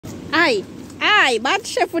Aye. Aye. Bad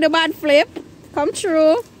chef with a bad flip. Come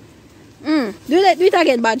true. Do it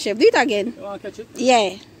again, bad chef. Do it again. You want to catch it?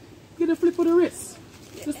 Yeah. Get the flip of the wrist.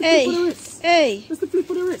 Just the Hey. flip of the wrist. Hey. Just the flip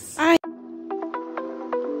of the wrist. Aye.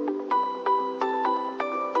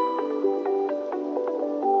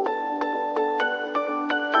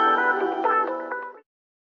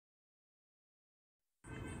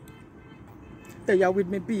 Hey, you with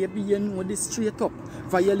me, baby, you know this straight up.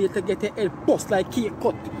 Violator get your head bust like cake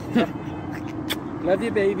cut. Love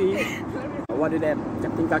you, baby. What do them? You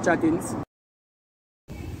think I chattings?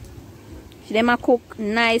 Them a cook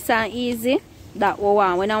nice and easy. That we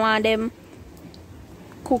want. When I want them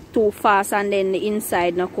cook too fast and then the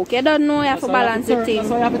inside not cook. You don't know, you have to balance the thing. That's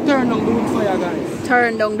why you have to turn down the wood fire, guys.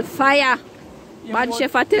 Turn down the fire. You Bad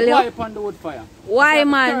chef, I tell you. Wipe on the wood fire. Why,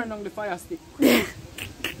 man? Turn down the fire stick.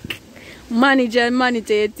 Manage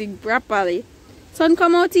your thing properly. Sun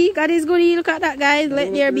come out, God is good. Look at that, guys.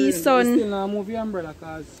 Let there be sun. Still not move your umbrella,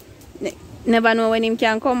 cause never know when him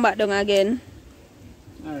can come back down again.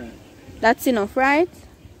 alright. That's enough, right?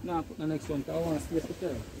 Now put the next one. I want to split the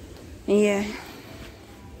tail. Yeah.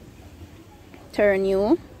 Turn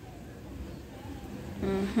you.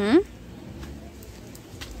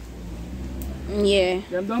 Yeah.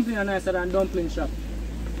 Them dumplings are nicer than dumpling shop.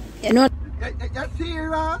 You know. You're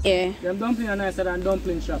serious? Yeah. Them dumplings are nicer than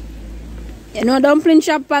dumpling shop. You know dumpling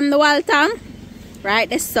shop on the wall, Tom? Right,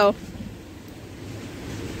 this so.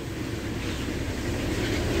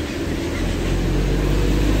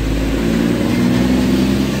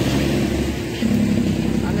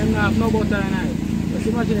 And them not have no butter in it. Just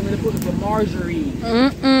imagine them they put it for margarine.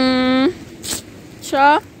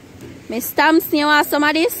 Sure. Miss Stamps, you want some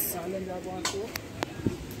of this?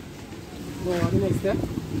 Go on the next step.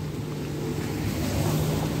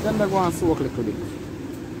 Then they go and soak a little bit.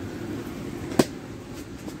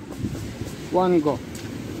 One go.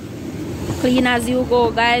 Clean as you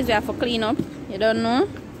go, guys. We have to clean up. You don't know?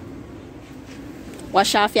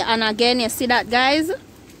 Wash off your hand again. You see that, guys?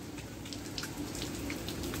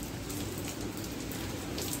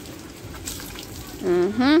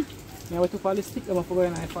 Yeah, what to fall the stick them for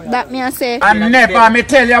going on fire. That me I say. And never me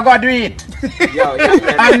tell you go do it.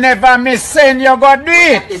 And never me saying you go do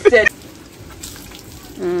it.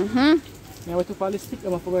 Yeah, what to fall the stick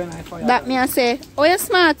them for going on fire. That me I say. Oh, you're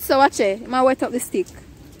smart, so watch it. I wet up the stick.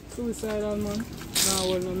 Suicidal, man. Nah,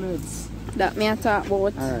 well, no meds. That me I talk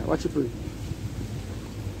about. Alright, watch it, please.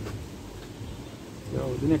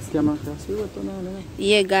 Yo, the next camera class. We went on.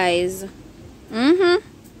 Yeah, guys.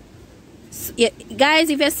 Yeah, guys,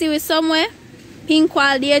 if you see we somewhere, pink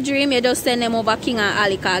wall daydream, you just send them over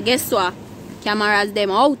King&Ally. Guess what? Cameras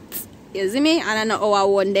them out. You see me? And I know how I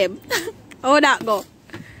want them. How that go?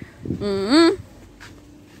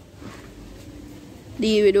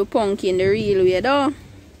 Deal with the pumpkin the real way though.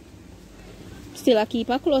 Still I keep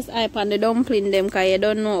a close eye on the dumpling them because you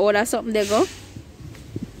don't know how that something they go.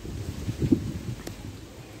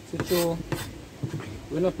 So,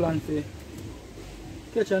 we're not planning to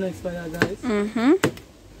catch our next fire, guys.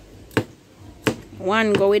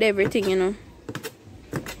 One go with everything, you know.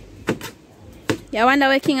 You wonder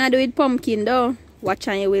what King I do with pumpkin though. Watch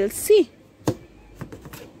and you will see.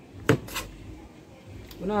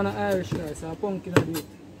 We're not Irish, guys, so pumpkin I do it.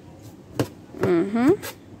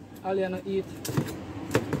 All not eat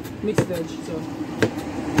mixed veg, so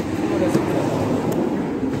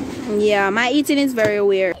yeah, my eating is very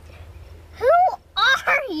weird. Who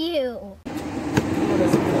are you?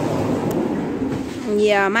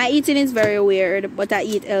 Yeah, my eating is very weird, but I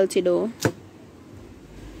eat healthy though.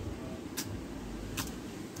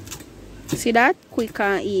 See that? Quick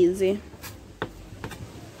and easy.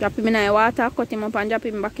 Drop him in the water, cut him up and drop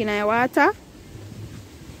him back in the water.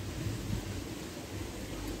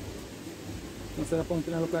 Instead of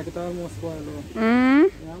pumpkin, I look like it almost spoiled though. Yeah,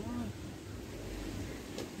 man.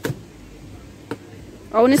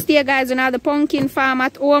 I want to stay, guys, when I have the pumpkin farm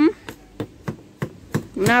at home.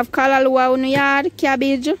 We have callalua in the yard,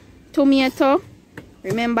 cabbage, tomato.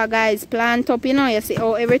 Remember, guys, plant up, you know, you see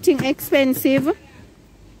how everything expensive.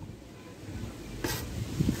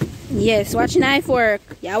 Yes, watch knife work.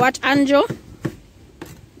 Yeah, watch Andrew.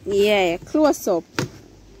 Yeah, close up.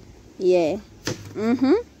 Yeah.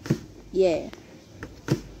 Yeah.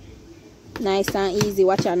 Nice and easy.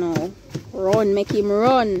 Watch her now. Run, make him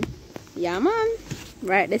run. Yeah, man.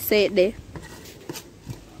 Right, they say it there.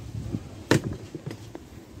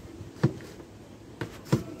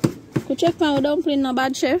 Could check my dumpling, no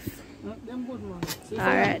bad, chef. Them good, man.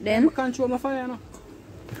 Alright then. Control my fire now.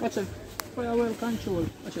 Watch it. Fire well control.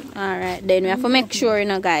 Watch it. Alright then, we have to make sure, you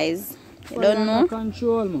know, guys. You don't know?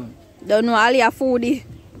 Control, man. Don't know all your foodie.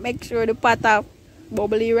 Make sure the pot up.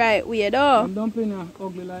 Bubbly right way though. Them dumpling are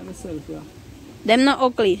ugly like myself, yeah. Them not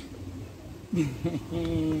ugly.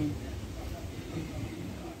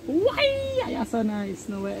 Why? You're so nice,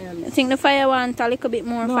 nowhere else. I think the fire want a little bit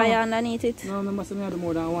more fire underneath it. No, I must have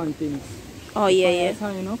more than one thing. Oh yeah, yeah. It's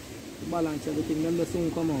high enough to balance everything, then the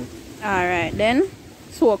thing come out. Alright then.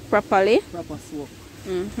 Soak properly. Proper soak.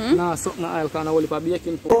 Mm-hmm. Soak the oil can hold it for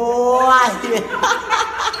baking powder.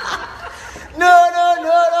 No,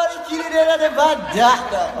 the kid never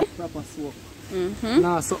done. Proper soak.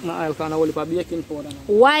 Mm-hmm. Soak the oil can hold it for baking powder.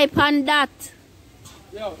 Wipe on that.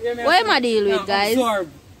 Yo, what am I dealing with, guys? Absorb.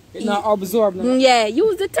 It's not absorb. No. Yeah,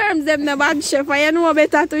 use the terms them the bad chef. I know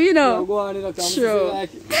better too, you know. Yeah, go on, you know, sure.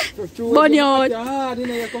 Like, Bunny out.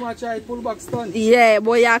 You come and try pull back stunt. Yeah,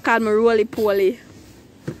 boy, you call me roly-poly.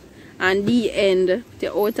 And the end,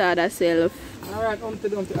 the outer other self. Alright, to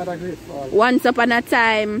the other great fall. Once upon a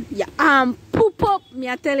time, your arm poop up. Me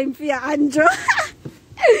I tell him for your Andrew.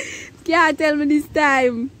 Can't tell me this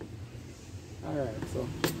time. Alright, so.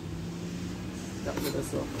 That was the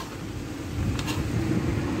so.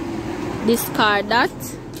 Discard that.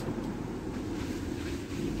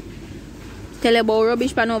 Tell about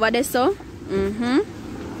rubbish pan over there, so.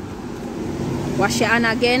 Wash your hand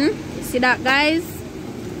again. See that, guys?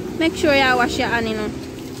 Make sure you wash your hand, you know.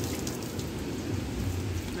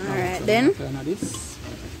 Alright, then. This.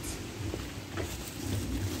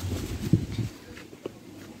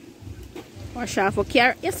 Wash off for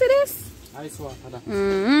carrot. You see this? Ice water.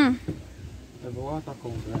 The water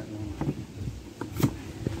comes right now.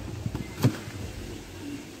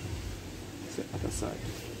 Set that aside.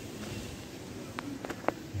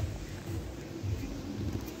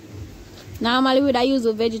 Normally we'd use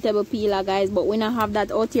a vegetable peeler, guys, but we don't have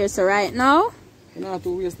that out here, so right now. You don't have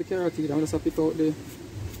to waste the carrot either. I'm just have to pick out the.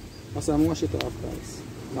 That's why I'm wash it off, guys.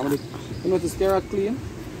 Now, you notice carrot clean.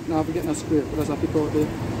 Now I have to get no scrape, but that's pick out the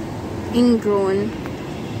ingrown.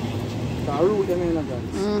 The root them in,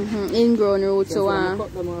 guys. Ingrown root, so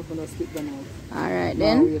cut them off and split them out. Alright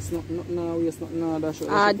then. Now waste nothing, that's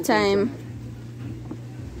hard time.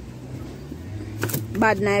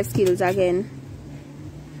 Bad knife skills again.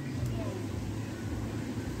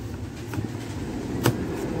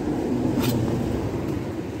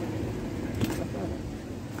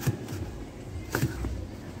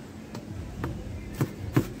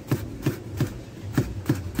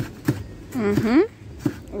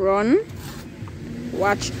 Run.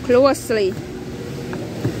 Watch closely.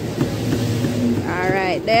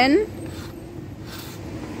 Alright then.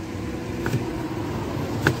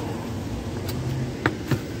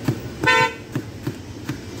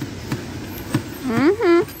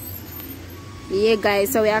 Yeah,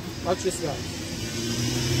 guys, so we are. Watch this, guys.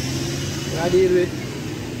 Ready with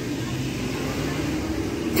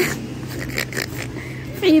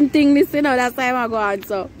same thing this, you know, that's why I'm going,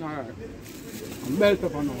 so. Alright. I'm bell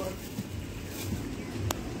pepper now.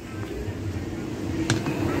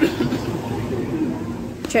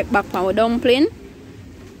 Check back our dumpling.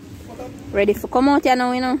 Ready for come out here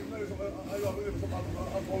now, you know.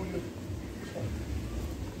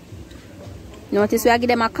 Notice we are give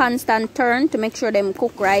them a constant turn to make sure them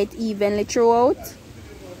cook right evenly throughout.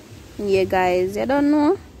 Yeah, guys, you don't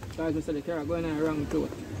know. Guys, we said the carrot going around too.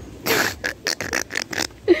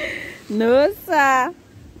 No, sir.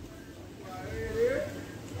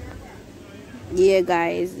 Yeah,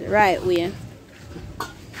 guys, right way.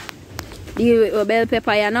 Deal with bell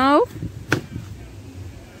pepper, you know.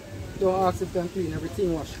 Don't ask if them clean,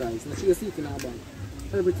 everything wash, guys. Now she see it in our bank.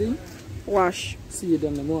 Everything wash. See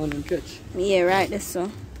them the morning catch. Yeah, right, that's so.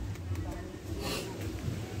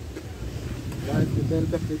 Guys, the bell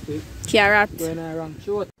pepper. Carrot. Going around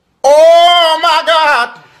short. Oh my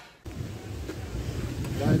God!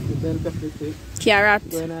 Guys, the bell pepper. Carrot.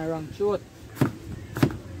 Going around short.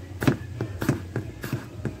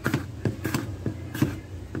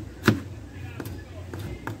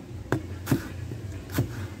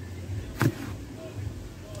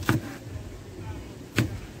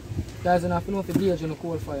 Guys, I have to know if the gauge on the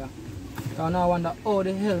coal fire. So now I wonder how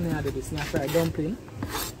the hell me I do this. I fry dumpling.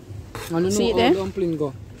 And you know how dumpling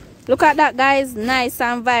go. Look at that, guys. Nice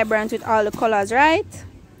and vibrant with all the colors, right?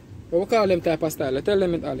 What we call them type of style? Tell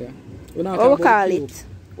them it earlier. What we call it?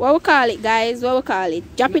 What we call it, guys? What we call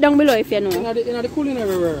it? Drop it down below if you know. In the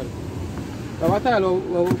culinary world. What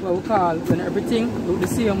we call when everything look the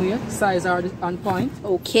same way, size are on point.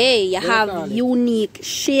 Okay, you have unique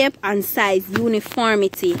shape and size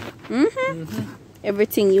uniformity.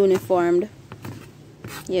 Everything uniformed.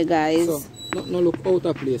 Yeah, guys. So, no look out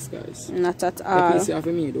of place, guys. Not at all. That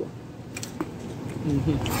for me though.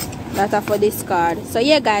 That are for discard. So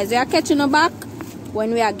yeah, guys, we are catching you back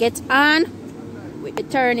when we are get on with the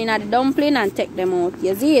turning of the dumpling and take them out.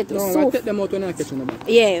 You see it? No, so I take them out when I catch in the back.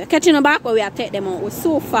 yeah, catching the back, but we are take them out. We're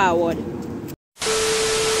so forward.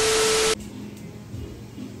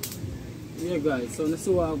 Yeah, guys, so let's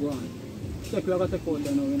see what I go on. Take like I take out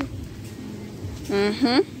there now, you know.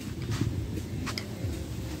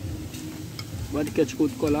 But the catch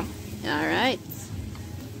good color. Alright.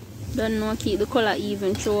 Don't know, keep the color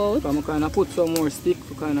even throughout. I'm kind of put some more stick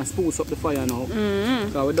to kind of spruce up the fire now.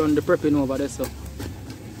 Because we done the prepping over there, so.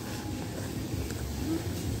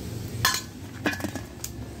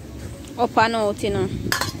 Up and out, you know.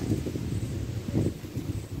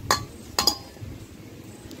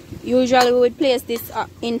 Usually we would place this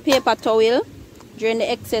in paper towel during the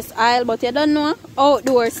excess oil, but you don't know,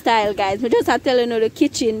 outdoor style, guys. We just are telling you the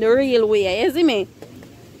kitchen the real way, you see me?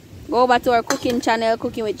 Go over to our cooking channel,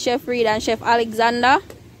 Cooking with Chef Reid and Chef Alexander.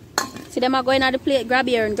 See them are going at the plate. Grab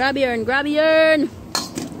your urn, grab your urn, grab your urn.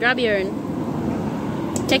 Grab your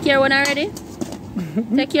urn. Take your one already?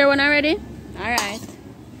 Take your one already? Alright.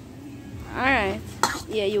 Alright.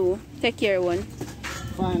 Yeah, you. Take your one.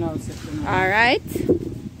 Fine, I'll set them. Alright.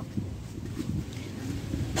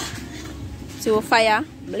 So fire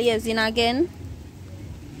blazing again.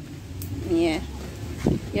 Yeah.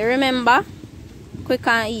 You remember? Quick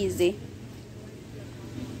and easy.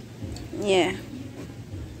 Yeah.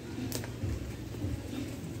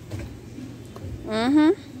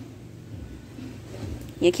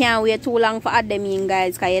 You can't wait too long for add them in,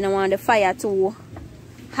 guys, because you don't want the fire too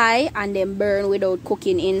high and then burn without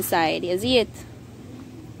cooking inside. You see it?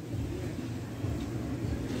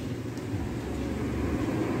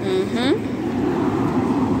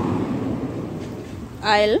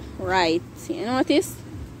 Oil, right. You notice?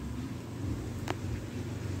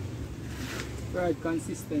 Right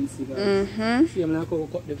consistency, guys. See, I'm like how we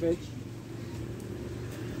cut the veg.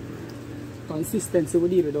 Consistency, we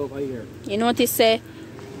leave it over here. You notice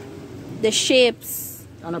the shapes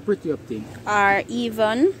And a pretty up thing. are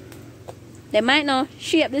even. They might not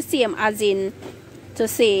shape the same as in to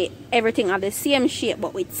say everything are the same shape,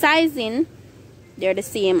 but with sizing, they're the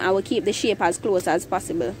same. I will keep the shape as close as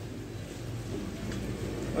possible.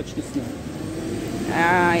 Watch this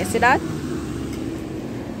now. You see that?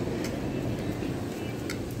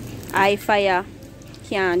 High fire.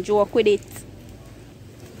 Can't joke with it.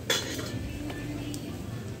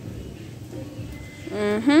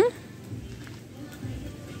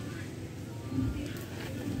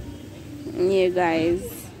 Yeah, guys.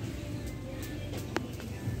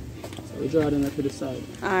 So we draw them up to the side.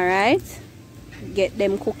 Alright. Get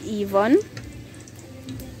them cooked even.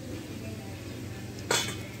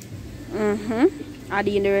 Add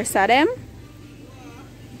in the rest of them.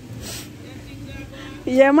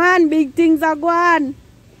 Yeah, man, big things are going.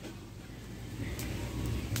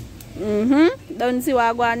 Don't see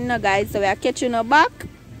what going on, guys. So we are catching her back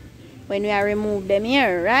when we are remove them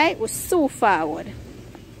here, right? We're so forward.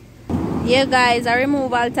 Yeah, guys, I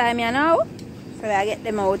remove all time here now. So I get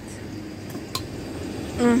them out.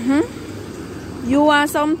 You want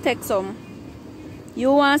some? Take some.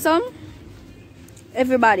 You want some?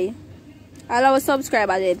 Everybody. All our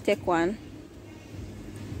subscribers, they take one.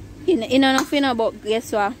 In nothing about,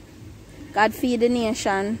 guess what? God feed the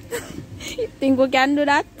nation. Think we can do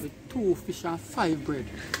that? With 2 fish and 5 bread.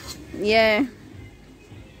 Yeah.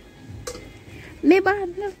 Me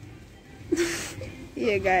bad, no?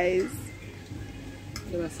 Yeah, guys.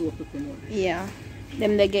 Let us soak it more. Yeah.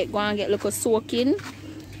 Them they go and get little soaking.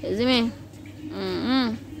 You see me?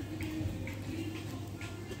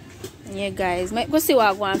 Yeah, guys. Go see what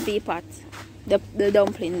I go and feed pot. The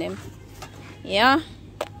dumpling them. Yeah.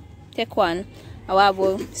 Take one. I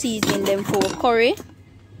will season them for curry.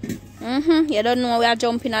 You don't know we are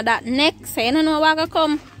jumping at that next. So you don't know what gonna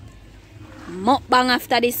come. Mukbang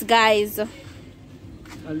after this, guys.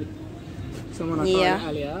 Someone Yeah.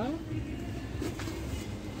 Ali, huh?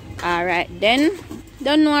 Alright then.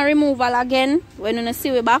 Don't know a removal again. When you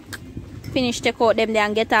see we back, finish take out them there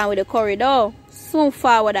and get on with the curry though. So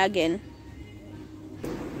forward again.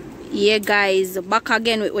 Yeah, guys, back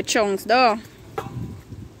again with chunks though.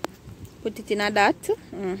 Put it in a that.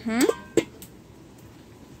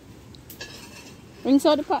 Rinse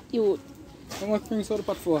out the pot, you. How much rinse out the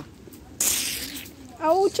pot for?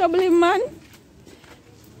 How troubling, man.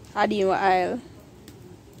 Add in what oil.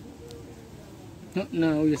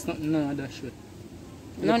 No, it's not no that shit.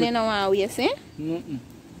 No, you know what we say? Nothing.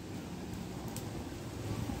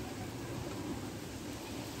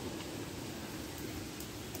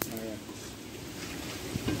 Alright.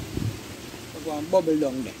 We're going to bubble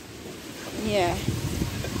down there. Yeah.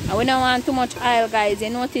 And we don't want too much oil, guys. You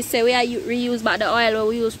notice say we are reuse back the oil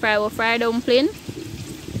we use for our fried dumpling.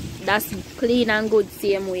 That's clean and good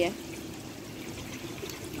same way.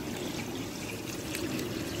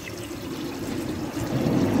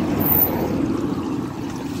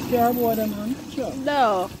 Yeah, boy, them man. Sure.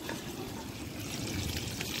 No.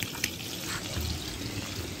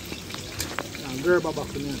 Girl, back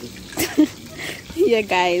to me. Yeah,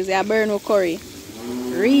 guys, I burn no curry.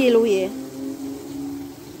 Real way.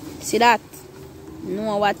 See that?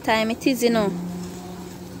 Know what time it is, you know.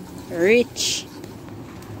 Rich.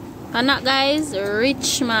 And that, guys,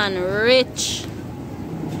 rich man, rich.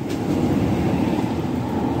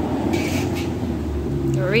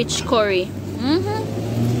 Rich curry.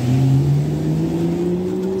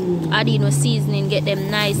 Add in no seasoning, get them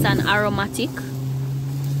nice and aromatic.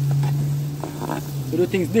 We do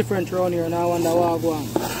things different around here now, and I wonder what I go on.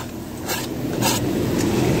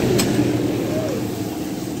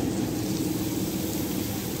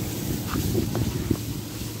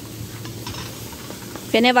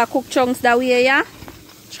 If you never cook chunks that way, yeah,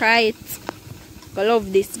 try it. I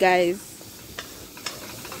love this, guys.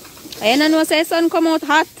 I don't know, say sun come out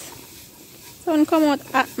hot. Sun come out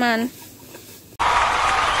hot, man.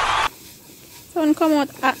 Sun come out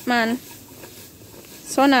hot, man.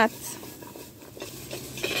 Sun hot.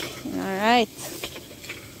 Alright.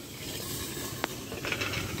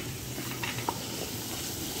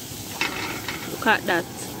 Look at that.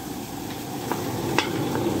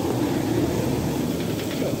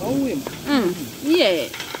 Yeah.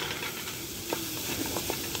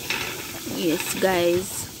 Yes,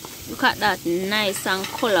 guys. Look at that. Nice and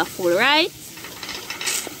colorful, right?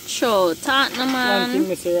 Sure. Talk no, man. One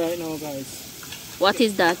thing I say right now, guys. What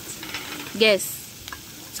is that? Guess.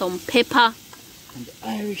 Some pepper. And the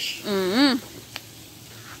Irish.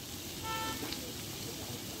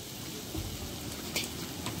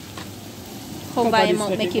 Cover him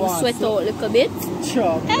up, make him sweat out a little bit.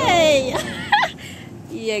 Sure. Hey!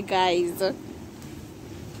 Yeah, guys.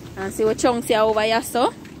 And see what chunks here over here,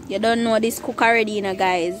 so? You don't know this cook already, you know,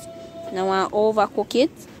 guys. Now I overcook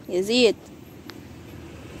it. You see it?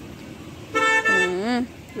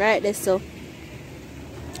 Right there, so.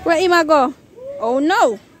 Where him I go? Oh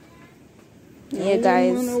no! Yeah,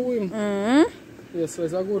 guys. Yes, so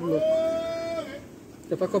it's a good look.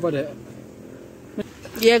 If I cover that.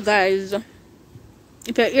 Yeah, guys.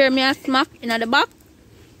 If you hear me a smack in the back,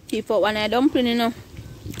 keep out one of the dumpling, you know.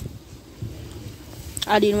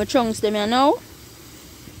 Add in with chunks them here now.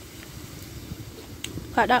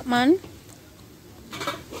 Cut that, man.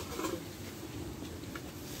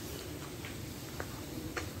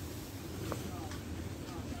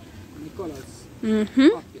 The colors.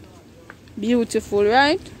 Beautiful,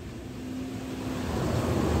 right?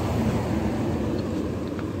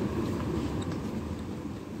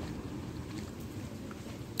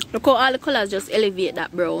 Look how all the colors just elevate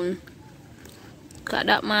that brown. Look at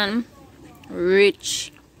that, man.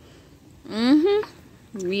 Rich.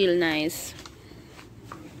 Real nice.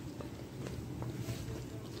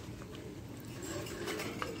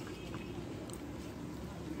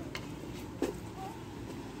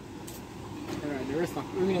 Alright, the rest of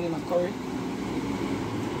remaining in curry.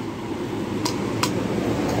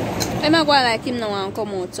 I'm not going like him now and come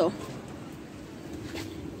out, so.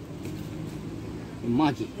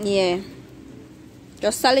 Maggi. Yeah.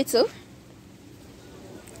 Just a little.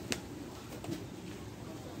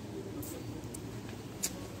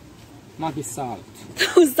 Maggi salt.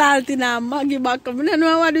 Salt in a Maggi back up. I don't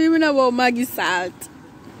know what do you mean about Maggi salt.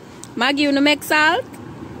 Maggi, you know make salt?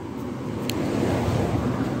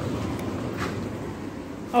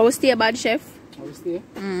 How we stay, bad chef? How we stay?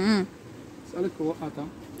 So a little water.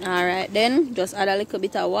 Alright then, just add a little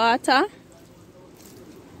bit of water.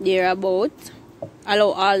 There about.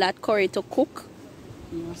 Allow all that curry to cook.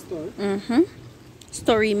 Stir.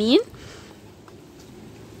 Story mean.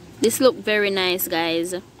 This look very nice,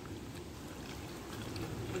 guys.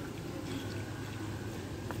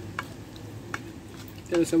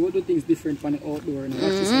 Tell us what do things different from the outdoor and watch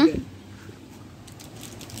this again.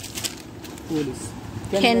 Hold this.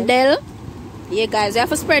 Candle. Yeah, guys, you have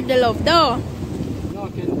to spread the love though. No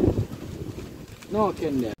candle. No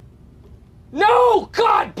candle. No!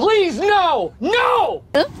 God, please, no! No!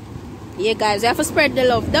 Yeah, guys, you have to spread the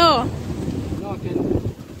love though. No candle.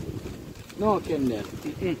 No candle.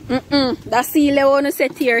 That seal I want to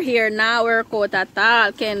set here now work out at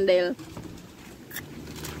all, candle.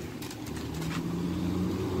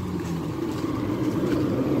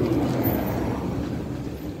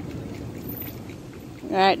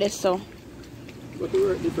 Right, that's so. But we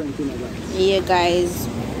work different thing, guys. Yeah, guys.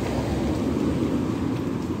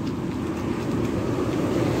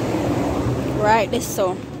 Right, this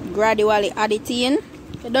so. Gradually add it in.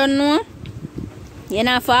 You don't know? You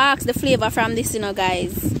know, for ask the flavor from this, you know,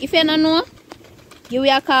 guys. If you don't know, give me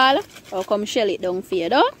a call or come shell it down for you,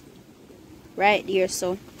 though. Right here,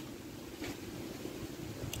 so.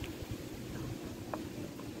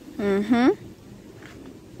 You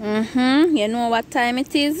know what time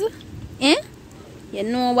it is? Eh? You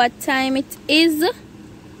know what time it is?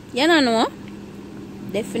 You don't know?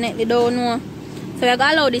 Definitely don't know. So we're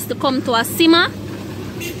gonna allow this to come to a simmer.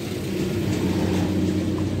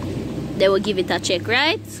 They will give it a check,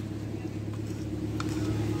 right?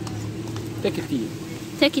 Take it in.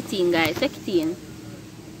 Take it in, guys. Take it in.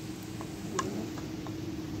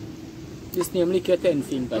 This name lick your 10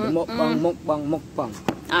 finger. The mukbang.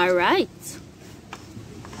 Alright.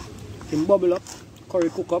 Can bubble up, curry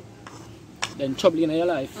cook up, then trouble in your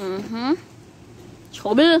life.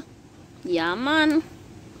 Trouble. Yeah, man.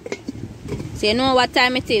 So you know what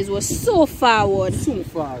time it is? We're so forward. So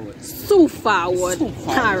forward. So forward. So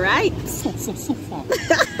forward. Alright. So forward.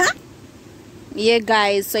 Yeah,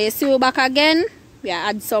 guys. So you see we're back again. We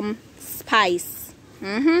add some spice.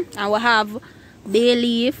 And we have bay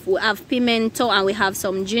leaf, we have pimento, and we have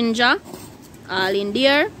some ginger. All in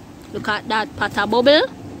there. Look at that pot of bubble.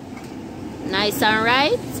 Nice and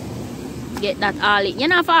right. Get that all in. You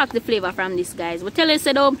know, for ask the flavor from this, guys. We tell you,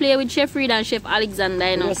 say don't play with Chef Reid and Chef Alexander,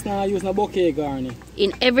 you know. Just not use no bouquet garni.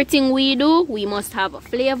 In everything we do, we must have a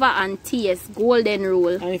flavor and taste. Golden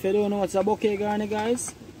rule. And if you don't know what's a bouquet garni,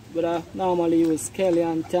 guys, but I normally use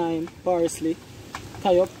scallion, thyme, parsley,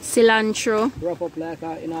 tie up, cilantro, wrap up like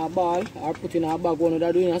in a ball, or put in a bag when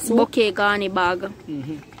you're doing a soup. bouquet garni bag.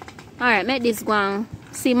 Alright, make this go on.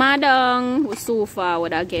 Simmer down. We're so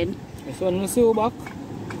forward again. This one you see back.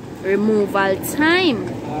 Removal time.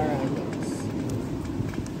 Alright,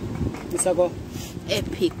 this I go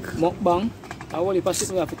Epic. mukbang. I will pass it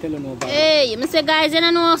we have to tell you no about. Hey, I say guys, you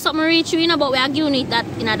don't know something reach you, you know, but we are giving it that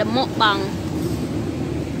in the mukbang.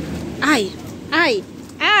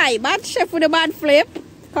 Aye, bad chef with a bad flip.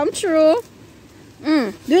 Come true.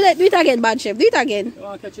 Do it again, bad chef. Do it again. You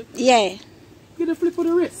want to catch it? Yeah. Get the flip of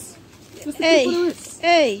the wrist. Just the Hey, flip of the wrist.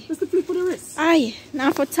 hey. Just the flip of the wrist. Aye,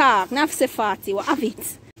 now for talk, now for say 40, what have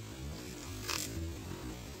it?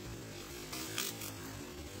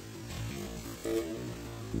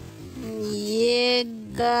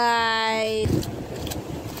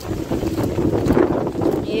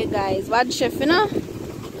 Yeah, guys, bad chef, you know?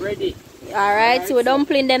 Ready. Alright, so we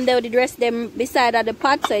dumpling them there, we dress them beside of the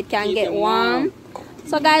pot so it can get warm.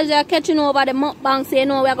 So guys, we are catching over the mukbang, so you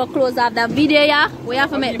know we are going to close off the video, yeah? We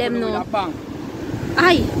have to make them know.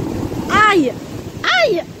 Aye.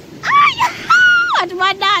 Watch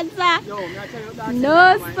my dancer. Yo, me I tell you that.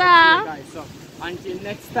 No, sir. Guys, so, until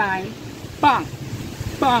next time, bang,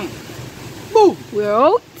 bang, boom. We're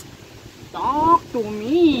out. Talk to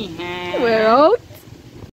me. We're out.